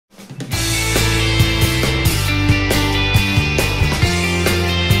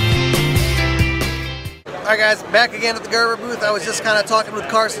Alright guys, back again at the Gerber booth. I was just kind of talking with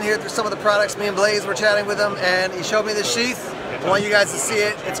Carson here through some of the products. Me and Blaze were chatting with him, and he showed me this sheath. I want you guys to see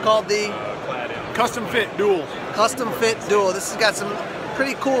it. It's called the Custom Fit Dual. Custom Fit Dual. This has got some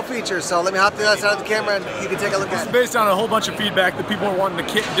pretty cool features, so let me hop to the other side of the camera and you can take a look at it. It's based on a whole bunch of feedback that people were wanting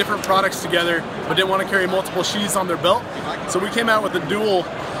to kit different products together but didn't want to carry multiple sheaths on their belt. So we came out with the dual,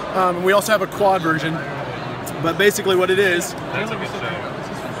 and we also have a quad version. But basically what it is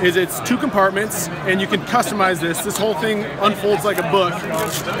it's 2 compartments, and you can customize this. This whole thing unfolds like a book,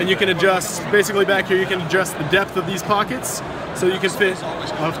 and you can adjust, basically back here you can adjust the depth of these pockets. So you can fit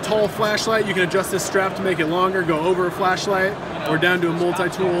a tall flashlight, you can adjust this strap to make it longer, go over a flashlight, or down to a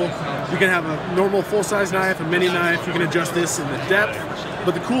multi-tool. You can have a normal full-size knife, a mini knife, you can adjust this in the depth.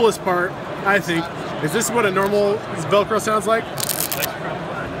 But the coolest part, I think, is this is what a normal Velcro sounds like.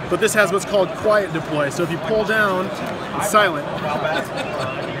 But this has what's called quiet deploy. So if you pull down, it's silent.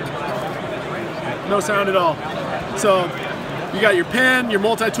 No sound at all. So you got your pen, your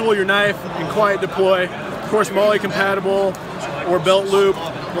multi-tool, your knife, and quiet deploy. Of course, MOLLE compatible or belt loop,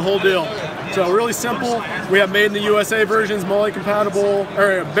 the whole deal. So really simple. We have made in the USA versions, MOLLE compatible,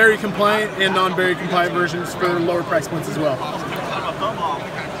 or berry compliant and non-berry compliant versions for lower price points as well.